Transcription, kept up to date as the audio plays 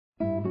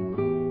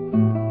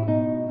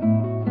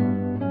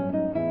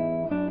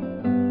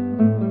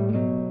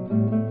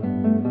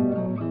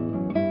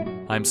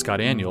I'm Scott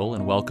Aniol,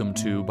 and welcome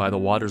to By the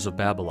Waters of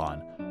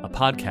Babylon, a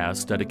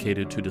podcast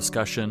dedicated to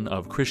discussion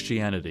of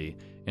Christianity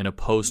in a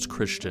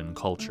post-Christian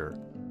culture.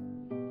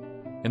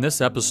 In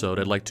this episode,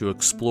 I'd like to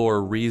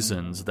explore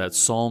reasons that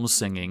psalm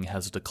singing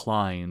has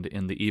declined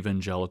in the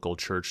evangelical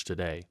church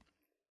today.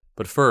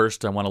 But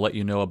first, I want to let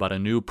you know about a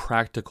new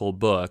practical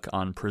book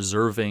on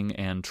preserving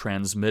and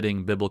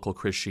transmitting biblical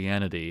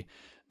Christianity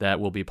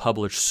that will be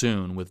published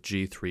soon with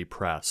G3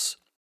 Press.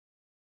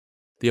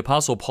 The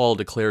Apostle Paul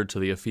declared to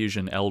the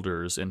Ephesian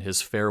elders in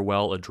his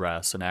farewell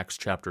address in Acts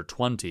chapter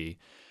 20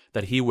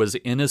 that he was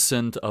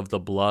innocent of the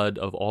blood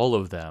of all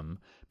of them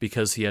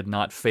because he had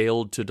not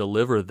failed to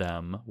deliver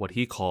them what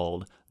he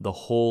called the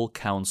whole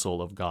counsel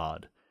of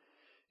God.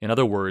 In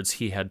other words,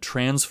 he had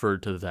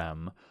transferred to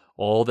them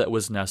all that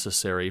was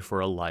necessary for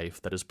a life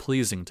that is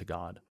pleasing to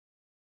God.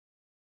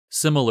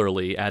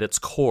 Similarly, at its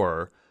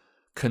core,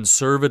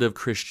 conservative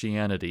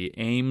Christianity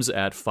aims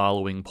at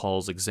following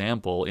Paul's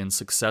example in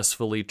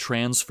successfully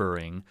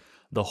transferring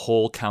the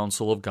whole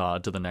counsel of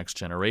God to the next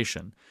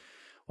generation.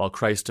 While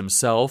Christ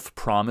himself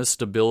promised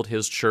to build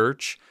his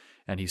church,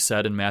 and he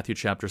said in Matthew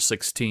chapter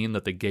 16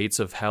 that the gates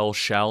of hell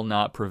shall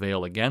not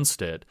prevail against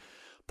it,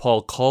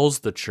 Paul calls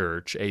the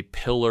church a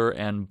pillar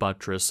and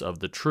buttress of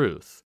the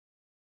truth.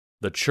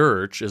 The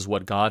church is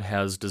what God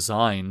has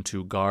designed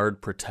to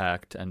guard,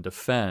 protect, and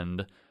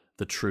defend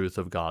the truth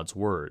of God's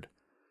word.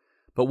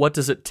 But what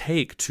does it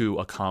take to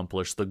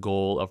accomplish the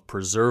goal of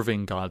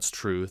preserving God's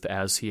truth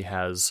as he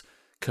has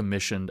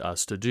commissioned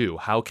us to do?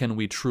 How can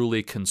we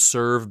truly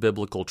conserve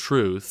biblical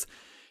truth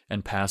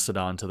and pass it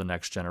on to the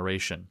next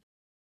generation?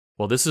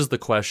 Well, this is the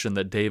question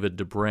that David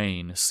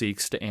DeBrain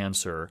seeks to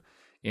answer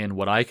in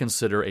what I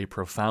consider a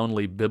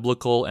profoundly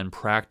biblical and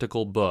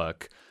practical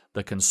book,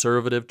 The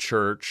Conservative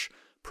Church,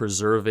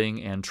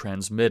 Preserving and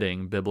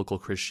Transmitting Biblical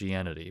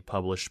Christianity,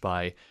 published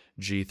by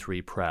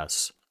G3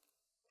 Press.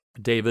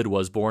 David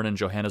was born in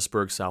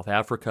Johannesburg, South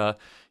Africa.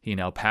 He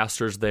now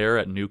pastors there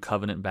at New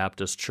Covenant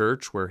Baptist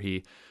Church, where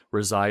he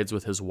resides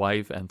with his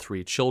wife and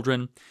 3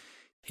 children.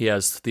 He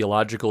has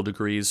theological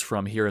degrees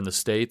from here in the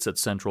States at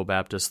Central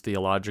Baptist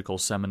Theological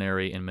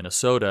Seminary in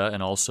Minnesota,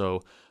 and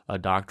also a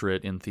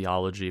doctorate in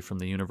theology from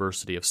the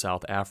University of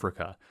South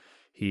Africa.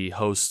 He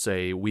hosts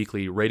a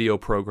weekly radio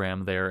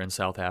program there in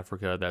South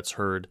Africa that's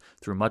heard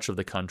through much of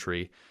the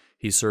country.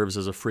 He serves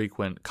as a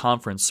frequent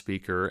conference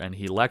speaker, and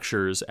he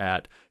lectures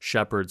at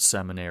Shepherd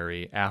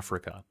Seminary,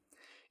 Africa.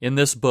 In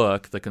this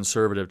book, The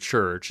Conservative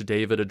Church,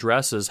 David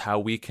addresses how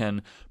we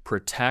can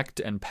protect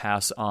and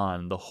pass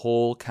on the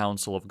whole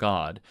counsel of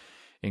God,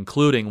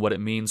 including what it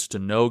means to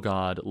know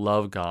God,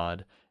 love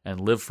God,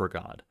 and live for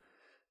God.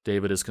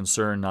 David is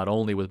concerned not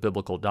only with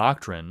biblical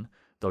doctrine,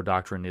 though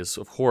doctrine is,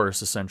 of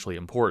course, essentially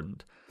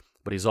important,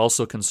 but he's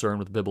also concerned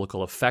with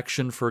biblical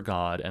affection for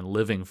God and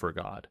living for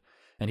God.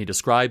 And he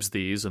describes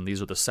these, and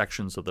these are the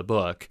sections of the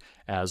book,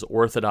 as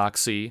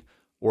orthodoxy,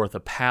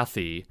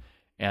 orthopathy,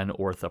 and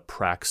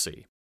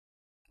orthopraxy.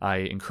 I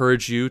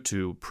encourage you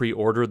to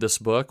pre-order this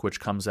book, which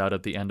comes out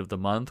at the end of the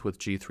month with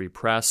G3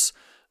 Press,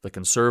 The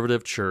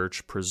Conservative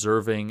Church,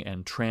 Preserving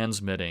and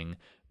Transmitting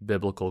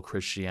Biblical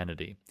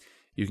Christianity.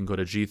 You can go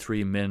to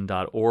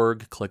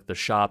g3min.org, click the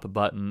shop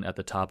button at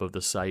the top of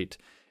the site,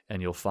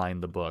 and you'll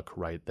find the book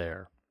right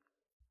there.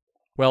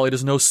 Well, it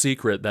is no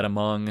secret that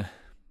among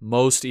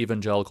most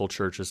evangelical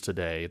churches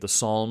today, the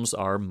Psalms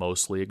are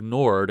mostly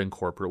ignored in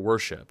corporate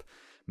worship.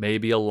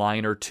 Maybe a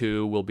line or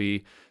two will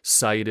be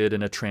cited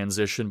in a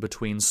transition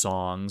between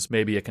songs.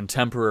 Maybe a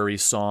contemporary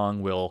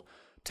song will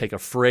take a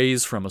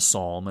phrase from a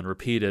psalm and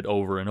repeat it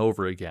over and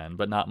over again,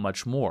 but not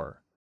much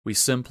more. We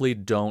simply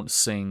don't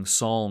sing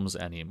psalms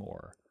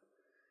anymore.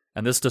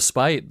 And this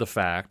despite the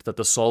fact that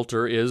the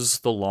Psalter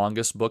is the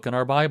longest book in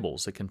our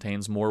Bibles. It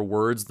contains more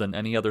words than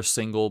any other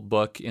single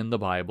book in the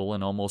Bible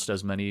and almost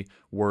as many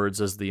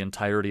words as the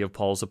entirety of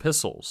Paul's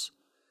epistles.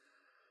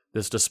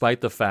 This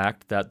despite the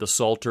fact that the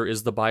Psalter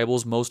is the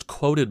Bible's most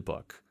quoted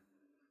book.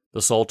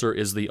 The Psalter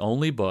is the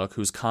only book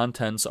whose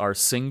contents are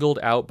singled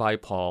out by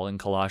Paul in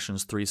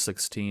Colossians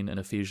 3:16 and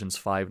Ephesians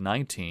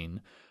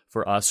 5:19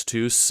 for us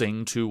to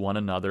sing to one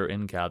another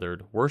in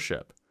gathered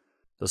worship.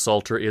 The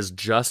Psalter is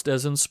just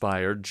as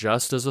inspired,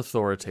 just as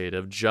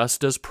authoritative,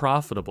 just as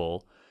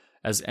profitable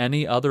as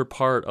any other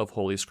part of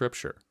Holy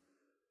Scripture.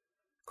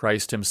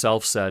 Christ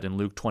himself said in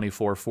Luke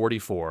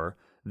 24:44,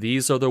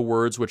 "These are the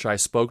words which I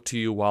spoke to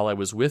you while I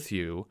was with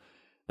you,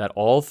 that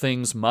all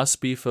things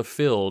must be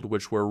fulfilled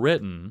which were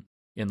written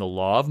in the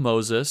law of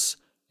Moses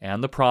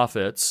and the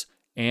prophets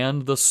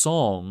and the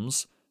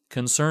Psalms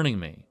concerning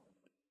me."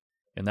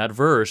 In that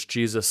verse,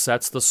 Jesus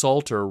sets the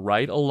Psalter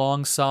right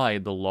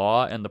alongside the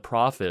law and the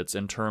prophets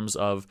in terms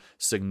of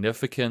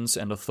significance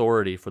and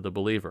authority for the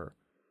believer.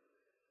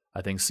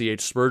 I think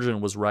C.H.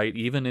 Spurgeon was right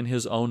even in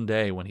his own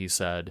day when he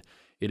said,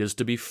 "It is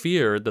to be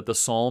feared that the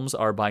Psalms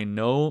are by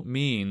no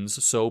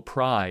means so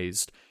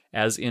prized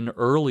as in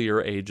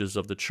earlier ages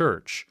of the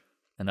church,"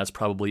 and that's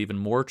probably even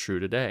more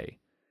true today.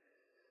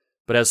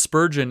 But as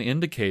Spurgeon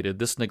indicated,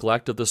 this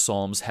neglect of the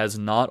Psalms has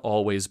not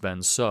always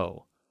been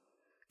so.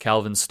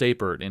 Calvin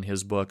Stapert, in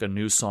his book A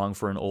New Song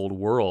for an Old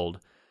World,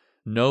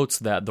 notes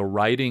that the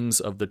writings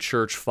of the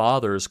church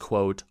fathers,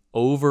 quote,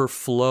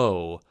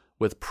 overflow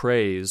with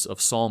praise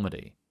of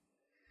psalmody.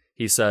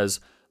 He says,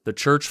 the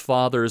church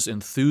fathers'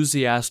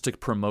 enthusiastic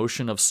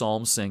promotion of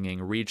psalm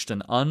singing reached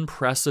an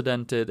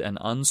unprecedented and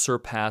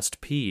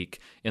unsurpassed peak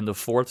in the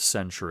 4th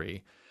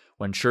century,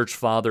 when church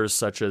fathers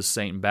such as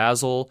St.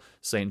 Basil,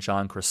 St.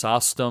 John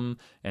Chrysostom,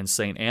 and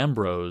St.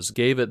 Ambrose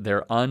gave it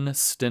their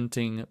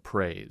unstinting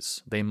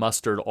praise. They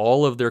mustered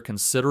all of their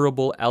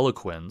considerable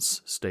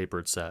eloquence,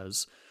 Stapert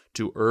says,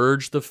 to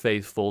urge the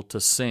faithful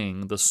to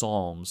sing the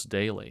psalms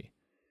daily.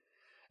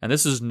 And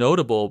this is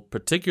notable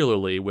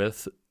particularly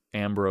with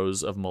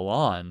Ambrose of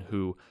Milan,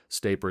 who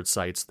Stapert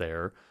cites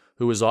there,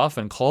 who is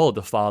often called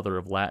the father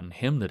of Latin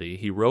hymnody.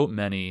 He wrote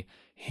many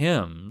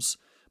hymns,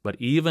 but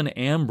even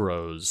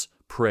Ambrose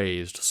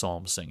praised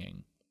psalm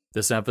singing.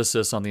 This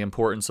emphasis on the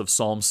importance of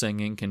psalm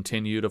singing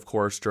continued, of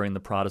course, during the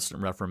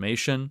Protestant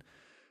Reformation.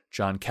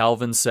 John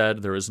Calvin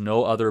said, there is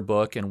no other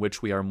book in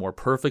which we are more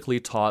perfectly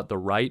taught the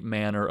right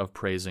manner of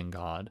praising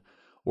God,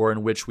 or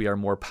in which we are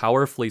more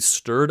powerfully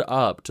stirred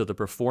up to the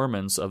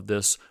performance of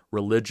this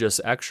religious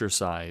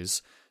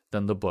exercise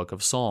than the Book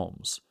of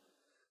Psalms.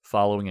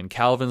 Following in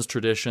Calvin's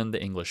tradition,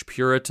 the English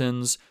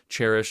Puritans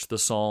cherished the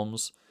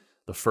Psalms.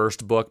 The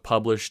first book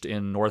published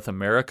in North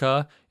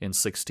America in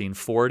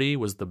 1640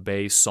 was the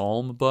Bay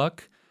Psalm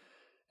book,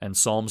 and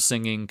psalm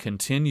singing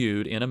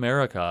continued in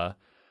America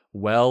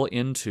well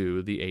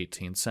into the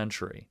 18th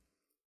century.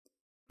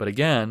 But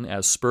again,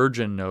 as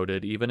Spurgeon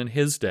noted, even in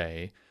his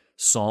day,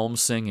 psalm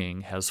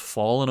singing has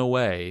fallen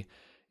away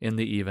in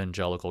the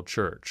evangelical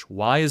church.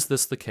 Why is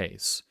this the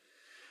case?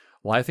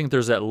 Well, I think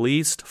there's at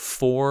least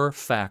 4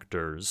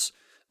 factors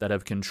that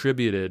have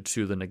contributed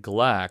to the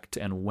neglect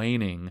and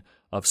waning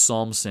of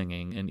psalm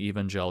singing in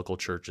evangelical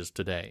churches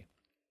today.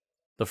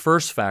 The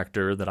first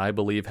factor that I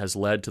believe has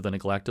led to the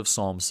neglect of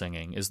psalm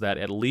singing is that,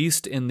 at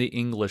least in the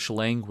English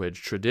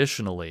language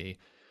traditionally,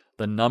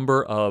 the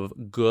number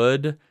of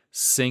good,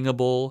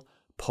 singable,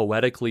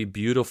 poetically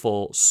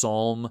beautiful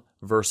psalm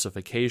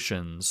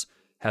versifications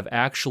have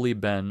actually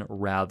been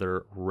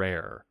rather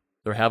rare.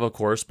 There have, of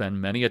course,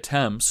 been many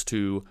attempts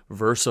to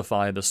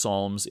versify the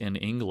Psalms in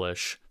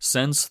English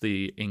since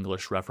the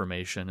English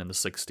Reformation in the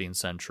 16th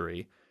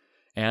century,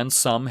 and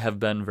some have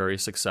been very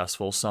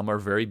successful, some are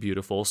very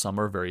beautiful, some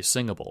are very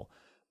singable,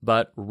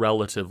 but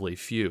relatively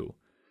few.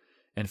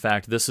 In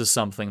fact, this is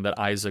something that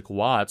Isaac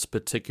Watts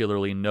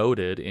particularly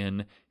noted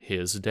in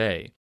his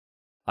day.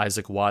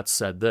 Isaac Watts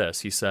said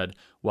this, he said,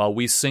 "While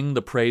we sing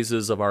the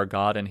praises of our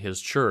God and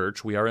His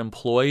church, we are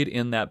employed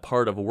in that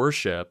part of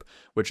worship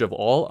which of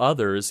all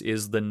others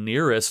is the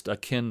nearest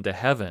akin to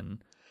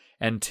heaven,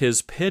 and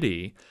 'tis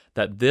pity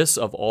that this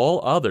of all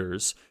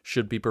others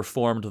should be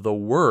performed the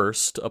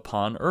worst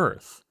upon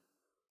earth."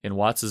 In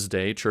Watts's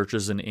day,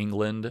 churches in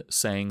England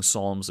sang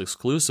psalms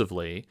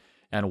exclusively,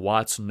 and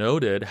Watts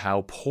noted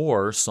how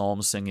poor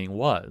psalm singing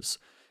was,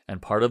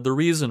 and part of the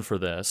reason for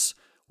this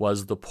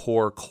was the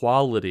poor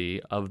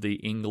quality of the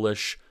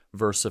English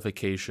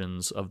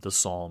versifications of the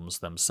Psalms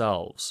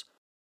themselves.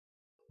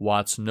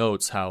 Watts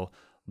notes how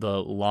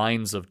the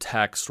lines of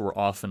text were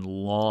often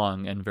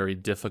long and very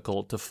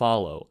difficult to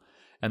follow,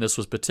 and this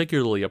was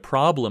particularly a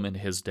problem in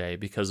his day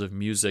because of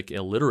music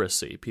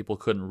illiteracy. People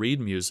couldn't read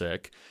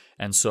music,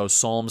 and so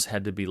psalms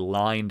had to be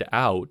lined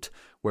out,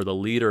 where the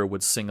leader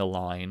would sing a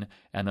line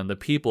and then the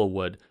people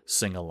would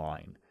sing a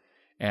line.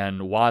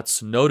 And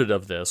Watts noted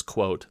of this,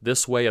 quote,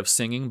 "This way of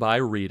singing by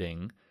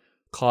reading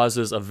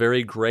causes a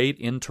very great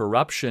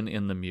interruption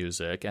in the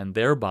music and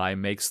thereby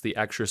makes the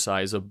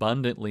exercise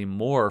abundantly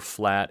more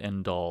flat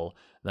and dull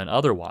than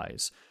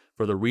otherwise.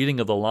 For the reading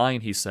of the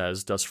line," he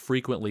says, "does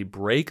frequently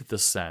break the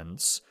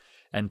sense,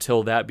 and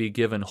till that be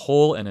given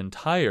whole and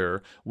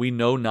entire, we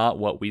know not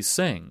what we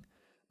sing,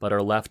 but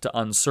are left to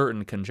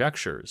uncertain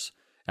conjectures.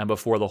 And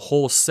before the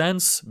whole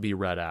sense be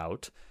read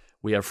out,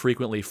 we have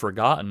frequently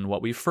forgotten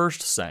what we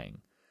first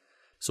sang."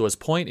 So his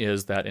point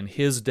is that in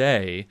his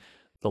day,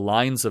 the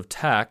lines of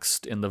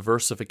text in the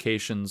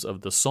versifications of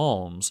the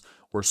Psalms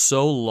were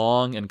so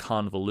long and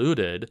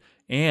convoluted,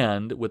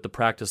 and with the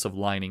practice of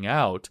lining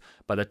out,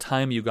 by the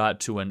time you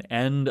got to an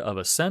end of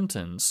a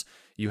sentence,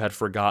 you had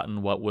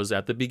forgotten what was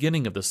at the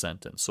beginning of the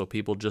sentence, so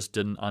people just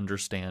didn't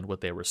understand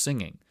what they were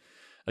singing.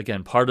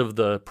 Again, part of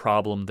the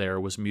problem there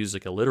was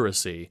music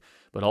illiteracy,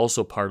 but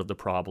also part of the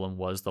problem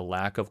was the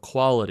lack of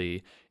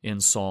quality in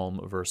psalm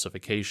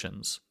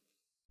versifications.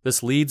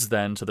 This leads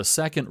then to the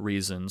second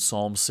reason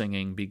psalm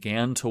singing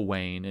began to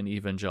wane in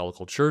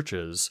evangelical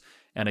churches,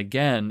 and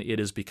again,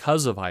 it is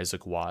because of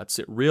Isaac Watts.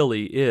 It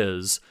really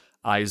is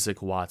Isaac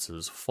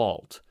Watts's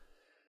fault.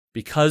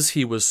 Because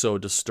he was so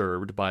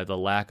disturbed by the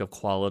lack of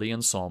quality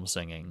in psalm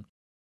singing,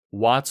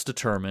 Watts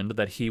determined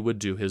that he would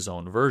do his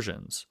own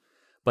versions.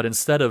 But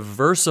instead of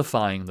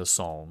versifying the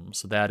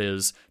psalms, that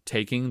is,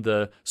 taking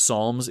the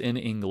psalms in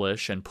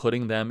English and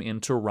putting them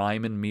into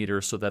rhyme and meter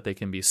so that they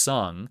can be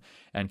sung,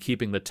 and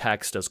keeping the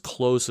text as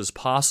close as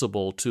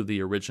possible to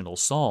the original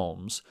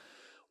psalms,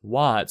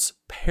 Watts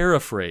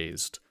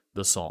paraphrased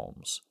the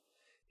psalms.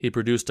 He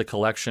produced a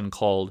collection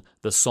called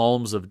The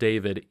Psalms of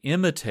David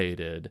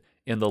Imitated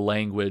in the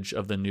language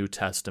of the New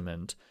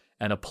Testament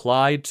and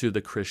applied to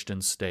the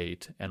Christian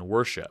state and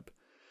worship.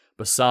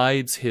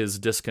 Besides his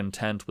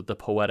discontent with the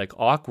poetic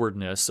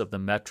awkwardness of the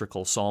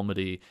metrical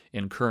psalmody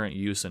in current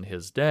use in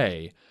his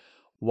day,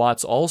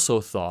 Watts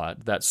also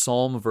thought that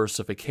psalm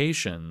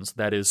versifications,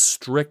 that is,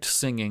 strict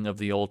singing of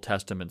the Old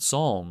Testament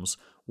psalms,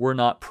 were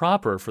not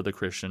proper for the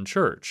Christian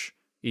church,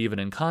 even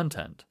in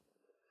content.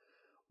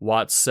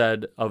 Watts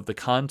said of the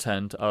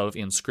content of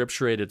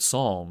inscripturated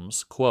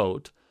psalms,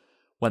 quote,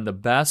 "When the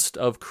best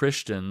of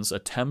Christians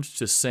attempt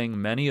to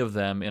sing many of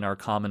them in our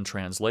common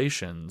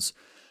translations,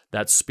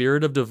 that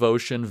spirit of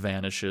devotion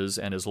vanishes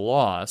and is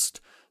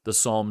lost, the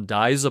psalm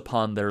dies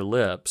upon their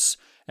lips,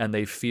 and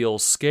they feel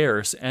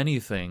scarce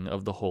anything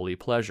of the holy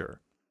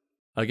pleasure."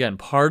 Again,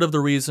 part of the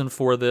reason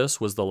for this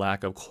was the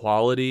lack of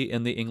quality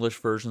in the English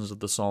versions of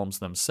the Psalms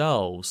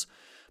themselves,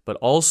 but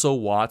also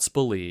Watts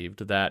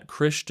believed that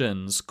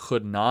Christians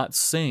could not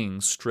sing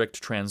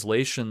strict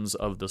translations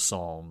of the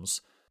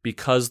Psalms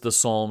because the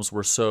Psalms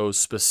were so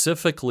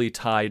specifically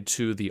tied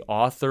to the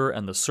author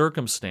and the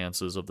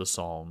circumstances of the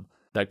Psalm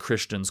that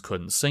Christians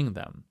couldn't sing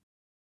them.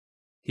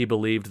 He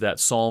believed that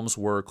Psalms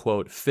were,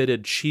 quote,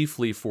 "fitted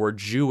chiefly for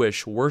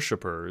Jewish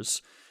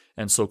worshipers,"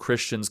 and so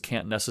Christians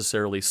can't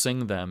necessarily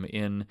sing them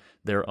in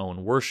their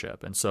own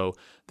worship. And so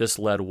this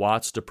led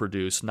Watts to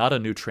produce not a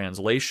new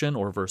translation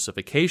or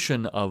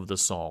versification of the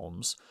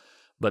Psalms,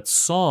 but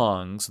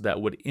songs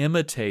that would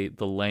imitate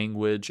the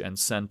language and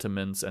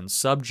sentiments and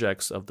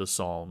subjects of the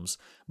Psalms,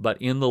 but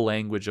in the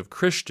language of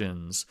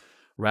Christians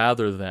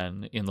rather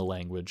than in the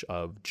language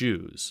of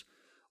Jews.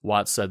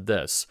 Watts said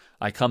this,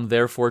 "I come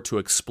therefore to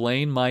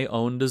explain my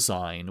own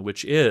design,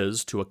 which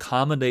is to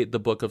accommodate the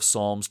book of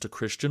Psalms to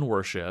Christian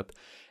worship,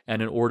 and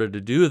in order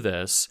to do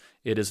this,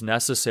 it is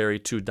necessary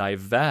to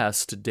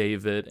divest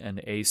David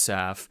and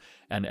Asaph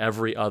and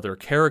every other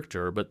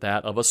character but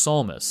that of a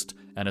psalmist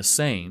and a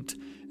saint,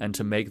 and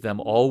to make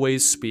them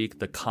always speak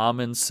the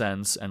common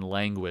sense and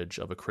language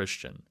of a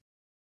Christian."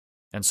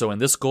 And so in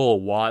this goal,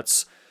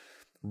 Watts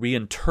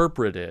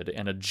reinterpreted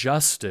and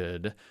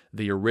adjusted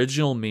the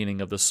original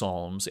meaning of the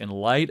Psalms in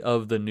light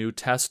of the New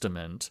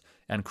Testament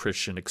and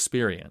Christian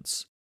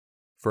experience.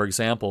 For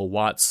example,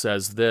 Watts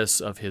says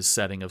this of his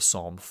setting of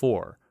Psalm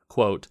 4,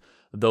 quote,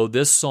 "Though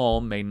this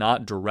psalm may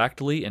not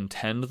directly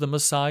intend the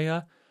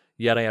Messiah,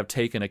 yet I have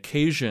taken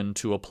occasion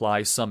to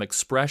apply some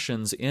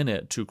expressions in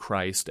it to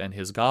Christ and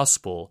his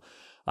gospel,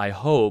 I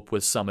hope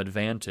with some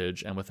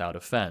advantage and without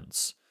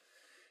offense."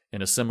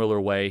 In a similar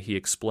way, he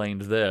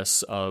explained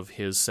this of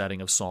his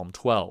setting of Psalm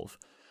 12.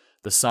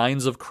 "The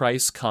signs of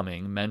Christ's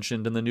coming,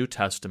 mentioned in the New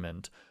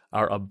Testament,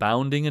 are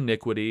abounding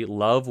iniquity,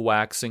 love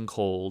waxing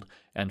cold,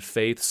 and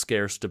faith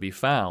scarce to be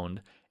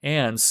found,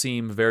 and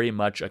seem very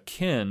much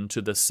akin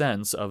to the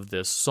sense of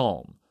this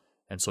psalm."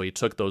 And so he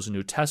took those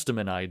New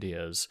Testament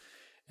ideas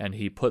and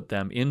he put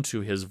them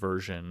into his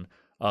version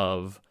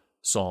of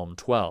Psalm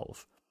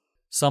 12.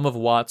 Some of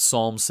Watts'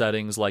 psalm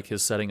settings, like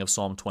his setting of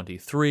Psalm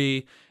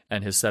 23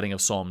 and his setting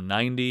of Psalm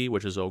 90,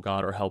 which is "O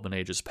God, our help in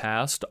ages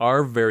past,"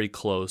 are very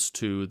close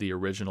to the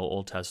original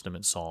Old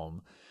Testament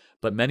psalm.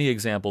 But many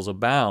examples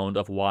abound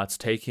of Watts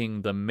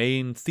taking the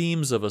main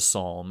themes of a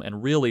psalm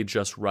and really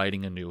just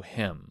writing a new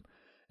hymn.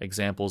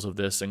 Examples of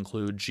this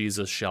include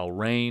 "Jesus Shall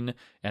Reign"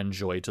 and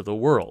 "Joy to the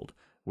World,"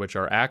 which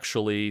are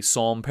actually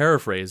psalm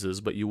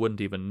paraphrases, but you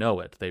wouldn't even know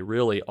it. They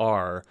really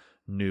are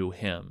new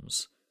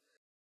hymns.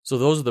 So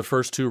those are the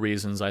first two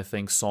reasons I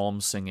think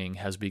psalm singing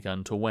has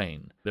begun to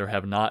wane. There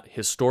have not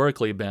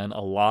historically been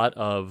a lot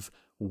of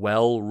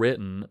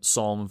well-written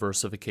psalm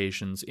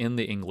versifications in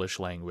the English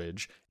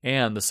language,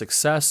 and the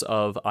success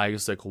of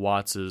Isaac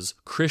Watts's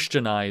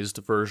Christianized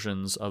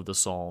versions of the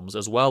Psalms,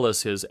 as well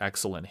as his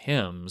excellent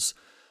hymns,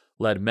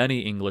 led many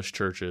English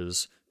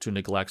churches to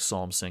neglect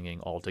psalm singing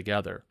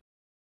altogether.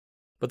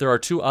 But there are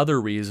two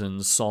other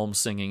reasons psalm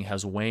singing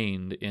has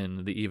waned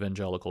in the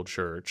evangelical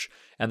church,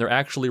 and they're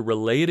actually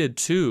related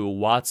to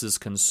Watts's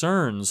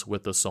concerns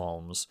with the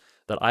Psalms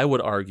that I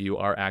would argue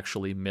are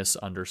actually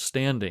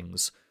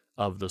misunderstandings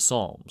of the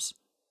Psalms.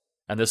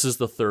 And this is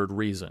the third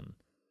reason.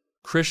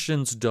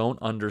 Christians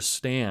don't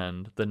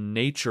understand the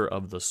nature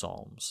of the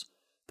Psalms.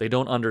 They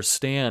don't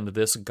understand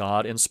this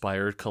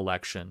God-inspired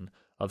collection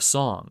of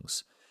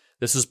songs.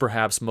 This is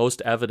perhaps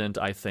most evident,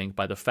 I think,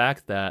 by the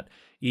fact that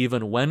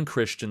even when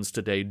Christians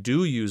today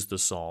do use the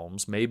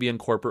Psalms, maybe in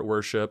corporate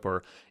worship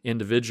or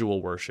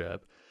individual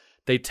worship,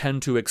 they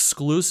tend to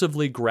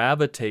exclusively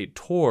gravitate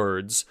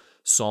towards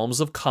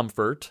psalms of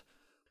comfort,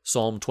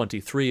 Psalm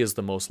 23 is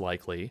the most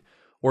likely,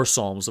 or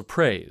psalms of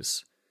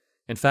praise.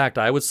 In fact,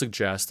 I would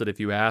suggest that if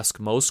you ask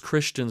most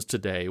Christians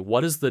today,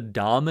 what is the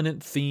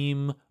dominant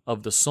theme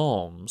of the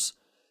Psalms,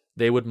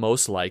 they would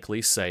most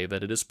likely say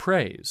that it is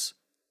praise.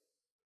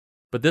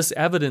 But this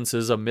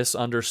evidences a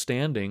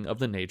misunderstanding of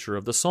the nature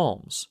of the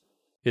Psalms.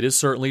 It is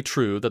certainly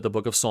true that the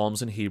book of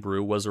Psalms in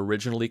Hebrew was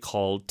originally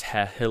called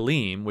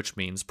Tehillim, which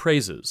means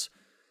praises.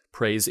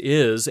 Praise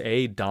is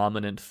a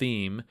dominant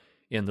theme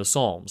in the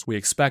Psalms. We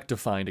expect to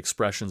find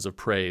expressions of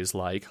praise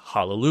like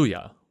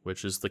hallelujah,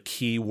 which is the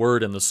key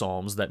word in the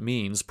Psalms that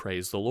means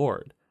praise the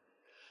Lord.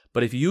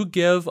 But if you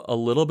give a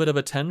little bit of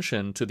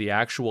attention to the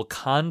actual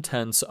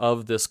contents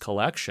of this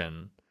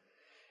collection,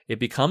 it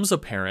becomes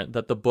apparent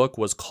that the book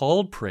was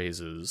called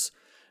Praises,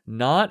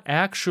 not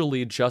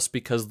actually just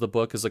because the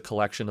book is a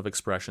collection of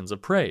expressions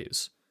of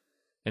praise.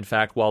 In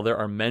fact, while there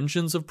are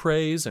mentions of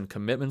praise and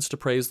commitments to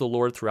praise the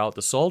Lord throughout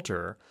the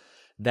Psalter,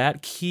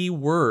 that key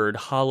word,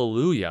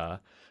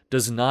 hallelujah,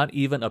 does not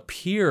even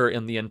appear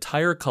in the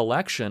entire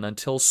collection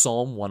until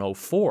Psalm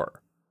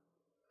 104.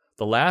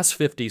 The last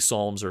 50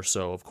 psalms or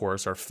so, of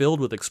course, are filled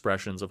with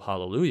expressions of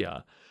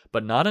hallelujah,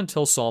 but not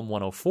until Psalm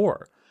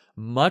 104.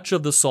 Much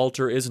of the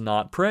Psalter is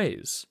not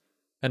praise.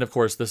 And of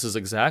course, this is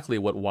exactly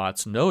what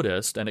Watts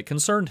noticed, and it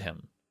concerned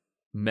him.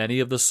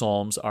 Many of the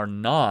psalms are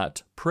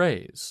not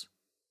praise.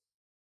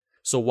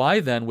 So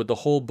why then would the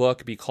whole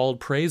book be called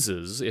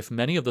Praises if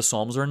many of the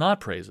psalms are not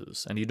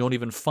praises, and you don't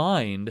even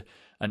find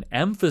an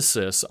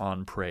emphasis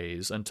on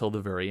praise until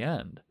the very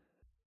end?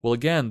 Well,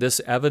 again,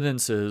 this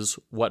evidences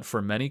what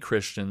for many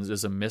Christians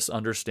is a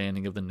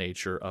misunderstanding of the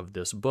nature of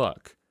this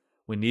book.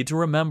 We need to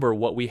remember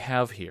what we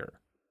have here.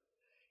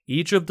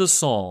 Each of the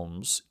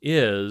Psalms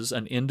is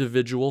an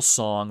individual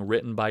song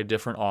written by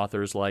different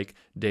authors like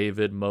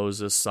David,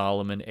 Moses,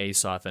 Solomon,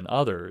 Asaph, and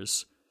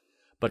others.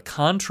 But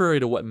contrary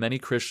to what many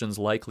Christians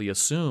likely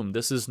assume,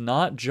 this is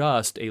not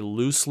just a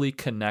loosely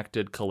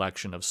connected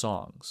collection of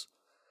songs.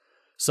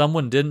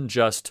 Someone didn't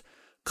just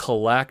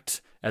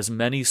collect as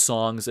many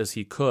songs as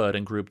he could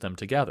and group them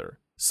together.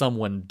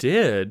 Someone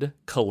did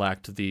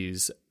collect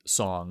these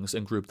songs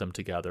and group them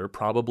together,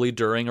 probably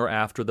during or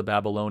after the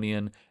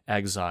Babylonian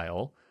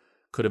exile.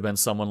 Could have been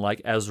someone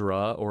like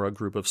Ezra or a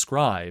group of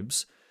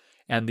scribes.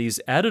 And these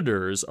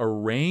editors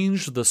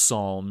arranged the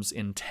Psalms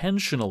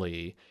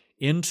intentionally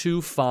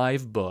into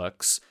 5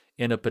 books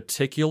in a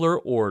particular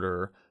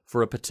order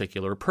for a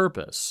particular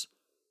purpose.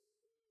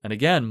 And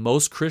again,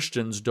 most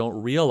Christians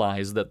don't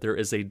realize that there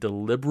is a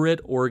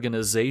deliberate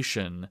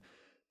organization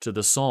to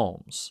the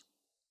Psalms.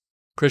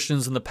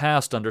 Christians in the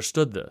past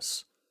understood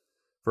this.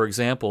 For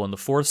example, in the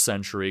 4th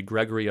century,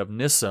 Gregory of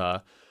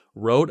Nyssa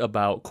wrote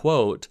about,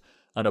 quote,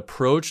 an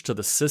approach to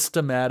the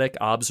systematic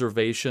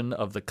observation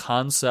of the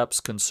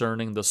concepts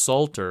concerning the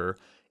Psalter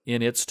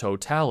in its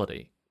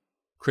totality.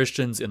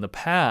 Christians in the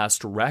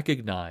past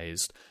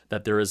recognized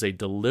that there is a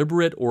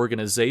deliberate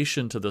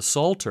organization to the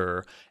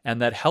Psalter,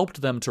 and that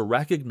helped them to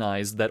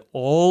recognize that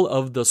all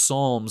of the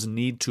Psalms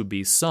need to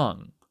be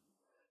sung.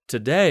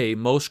 Today,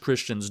 most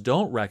Christians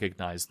don't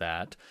recognize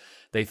that.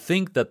 They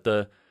think that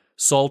the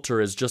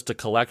Psalter is just a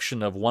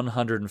collection of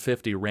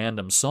 150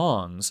 random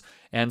songs,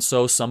 and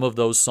so some of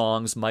those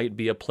songs might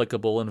be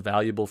applicable and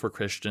valuable for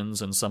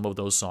Christians, and some of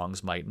those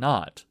songs might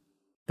not.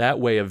 That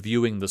way of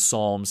viewing the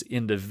Psalms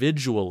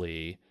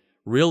individually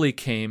really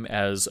came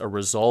as a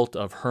result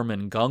of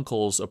Hermann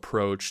Gunkel's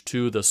approach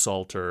to the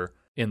Psalter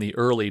in the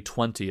early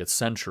 20th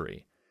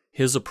century.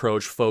 His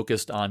approach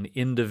focused on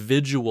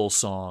individual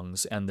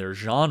songs and their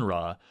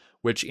genre,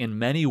 which in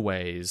many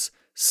ways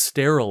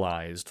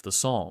sterilized the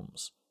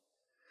Psalms.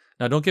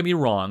 Now, don't get me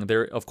wrong,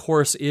 there of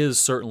course is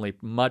certainly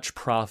much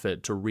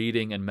profit to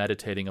reading and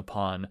meditating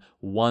upon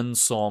one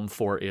psalm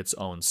for its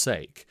own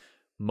sake.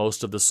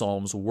 Most of the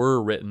psalms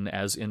were written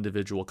as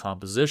individual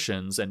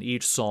compositions, and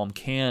each psalm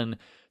can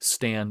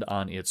stand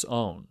on its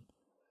own.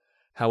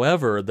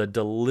 However, the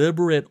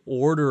deliberate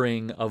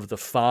ordering of the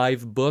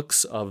 5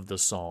 books of the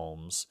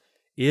Psalms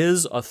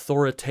is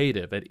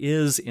authoritative, it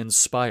is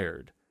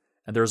inspired,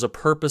 and there's a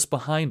purpose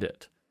behind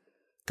it.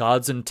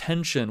 God's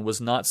intention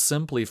was not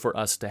simply for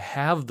us to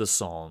have the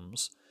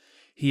Psalms.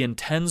 He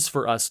intends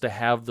for us to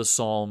have the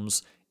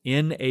Psalms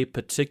in a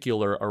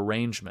particular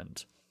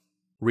arrangement.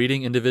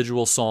 Reading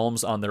individual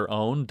psalms on their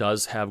own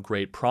does have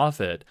great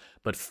profit,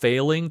 but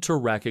failing to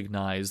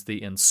recognize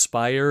the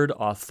inspired,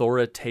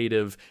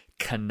 authoritative,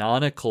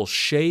 canonical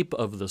shape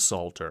of the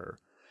Psalter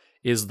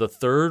is the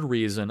third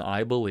reason,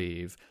 I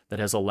believe, that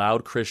has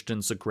allowed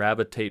Christians to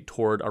gravitate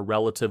toward a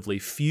relatively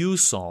few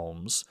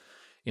psalms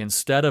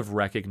instead of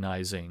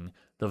recognizing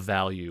the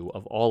value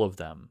of all of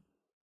them.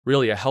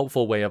 Really, a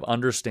helpful way of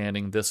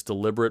understanding this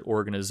deliberate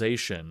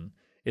organization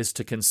is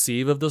to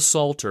conceive of the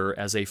Psalter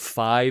as a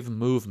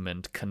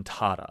 5-movement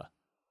cantata.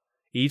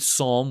 Each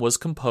psalm was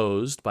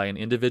composed by an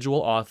individual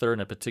author in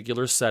a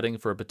particular setting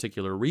for a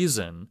particular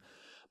reason,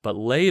 but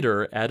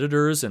later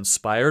editors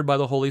inspired by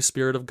the Holy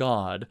Spirit of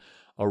God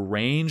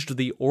arranged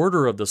the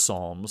order of the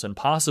psalms, and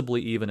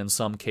possibly even in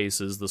some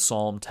cases the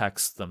psalm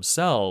texts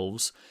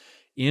themselves,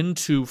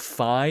 into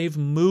 5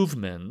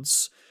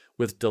 movements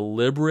with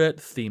deliberate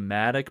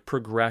thematic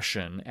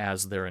progression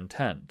as their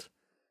intent.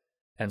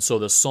 And so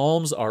the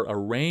Psalms are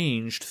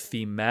arranged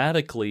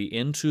thematically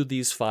into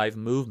these 5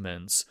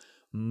 movements,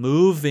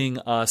 moving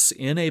us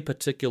in a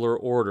particular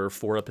order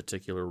for a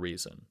particular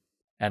reason.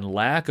 And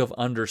lack of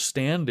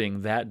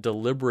understanding that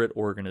deliberate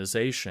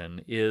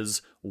organization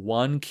is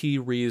one key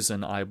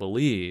reason, I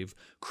believe,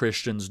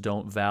 Christians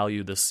don't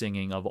value the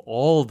singing of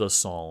all the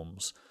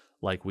Psalms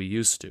like we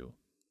used to.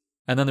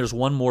 And then there's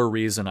one more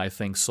reason I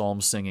think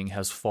psalm singing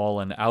has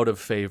fallen out of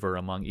favor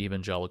among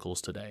evangelicals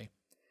today.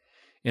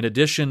 In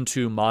addition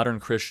to modern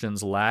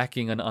Christians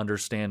lacking an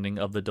understanding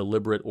of the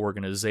deliberate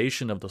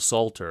organization of the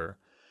Psalter,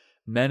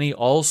 many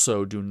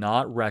also do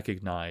not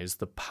recognize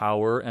the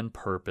power and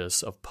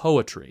purpose of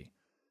poetry,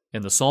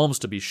 in the Psalms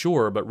to be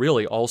sure, but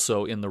really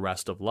also in the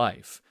rest of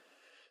life.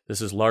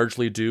 This is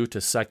largely due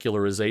to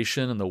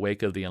secularization in the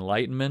wake of the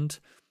Enlightenment.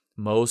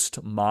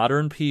 Most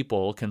modern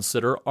people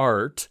consider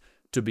art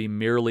to be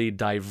merely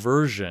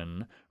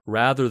diversion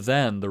rather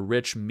than the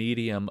rich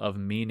medium of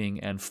meaning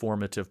and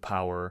formative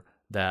power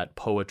that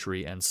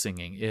poetry and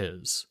singing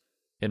is.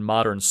 In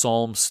modern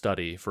psalm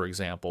study, for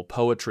example,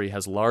 poetry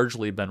has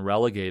largely been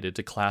relegated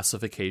to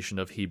classification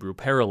of Hebrew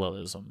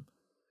parallelism.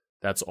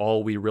 That's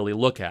all we really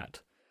look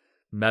at.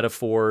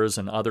 Metaphors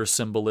and other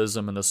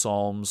symbolism in the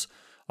Psalms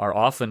are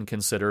often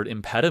considered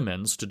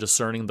impediments to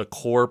discerning the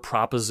core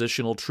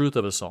propositional truth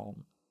of a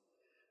psalm.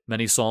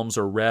 Many psalms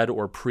are read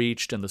or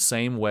preached in the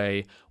same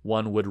way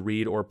one would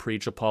read or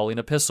preach a Pauline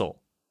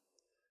epistle.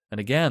 And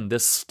again,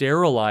 this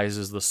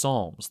sterilizes the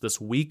psalms. This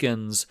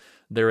weakens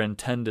their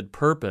intended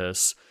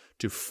purpose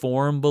to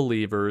form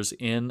believers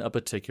in a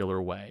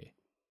particular way.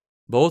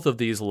 Both of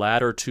these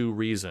latter two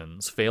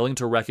reasons, failing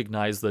to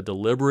recognize the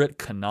deliberate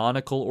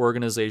canonical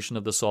organization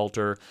of the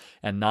Psalter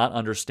and not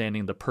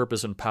understanding the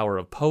purpose and power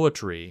of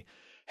poetry,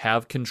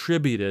 have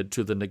contributed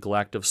to the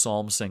neglect of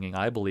psalm singing,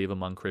 I believe,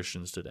 among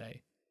Christians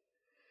today.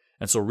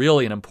 And so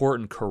really an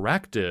important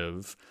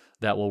corrective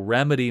that will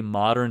remedy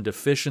modern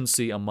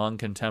deficiency among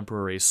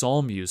contemporary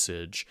psalm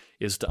usage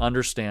is to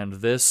understand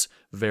this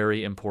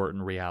very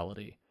important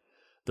reality.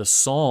 The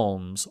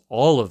Psalms,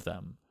 all of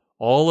them,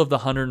 all of the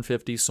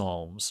 150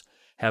 Psalms,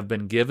 have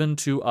been given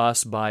to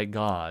us by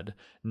God,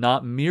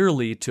 not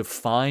merely to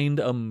find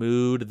a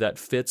mood that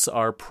fits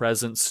our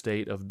present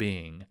state of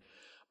being,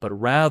 but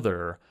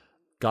rather,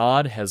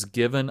 God has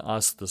given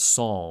us the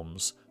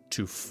Psalms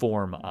to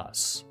form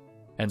us.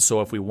 And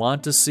so if we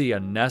want to see a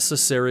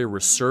necessary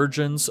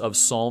resurgence of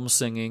psalm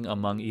singing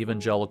among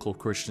evangelical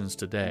Christians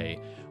today,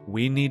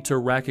 we need to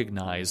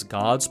recognize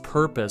God's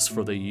purpose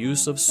for the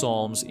use of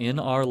psalms in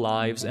our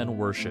lives and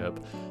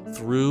worship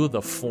through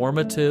the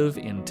formative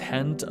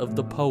intent of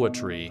the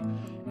poetry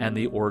and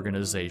the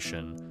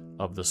organization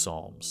of the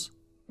Psalms.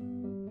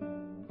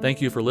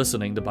 Thank you for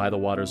listening to By the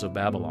Waters of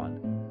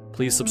Babylon.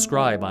 Please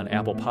subscribe on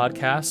Apple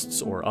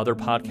Podcasts or other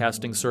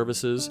podcasting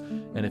services,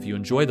 and if you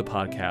enjoy the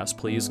podcast,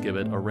 please give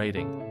it a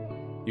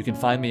rating. You can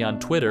find me on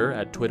Twitter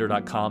at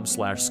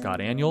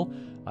twitter.com/ScottAnnual.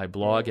 I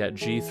blog at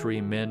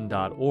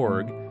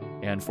g3min.org,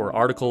 and for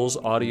articles,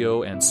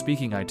 audio, and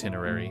speaking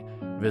itinerary,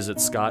 visit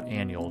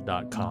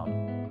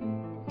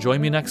scottannual.com.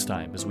 Join me next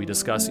time as we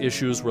discuss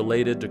issues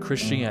related to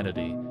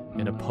Christianity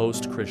in a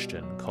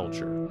post-Christian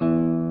culture.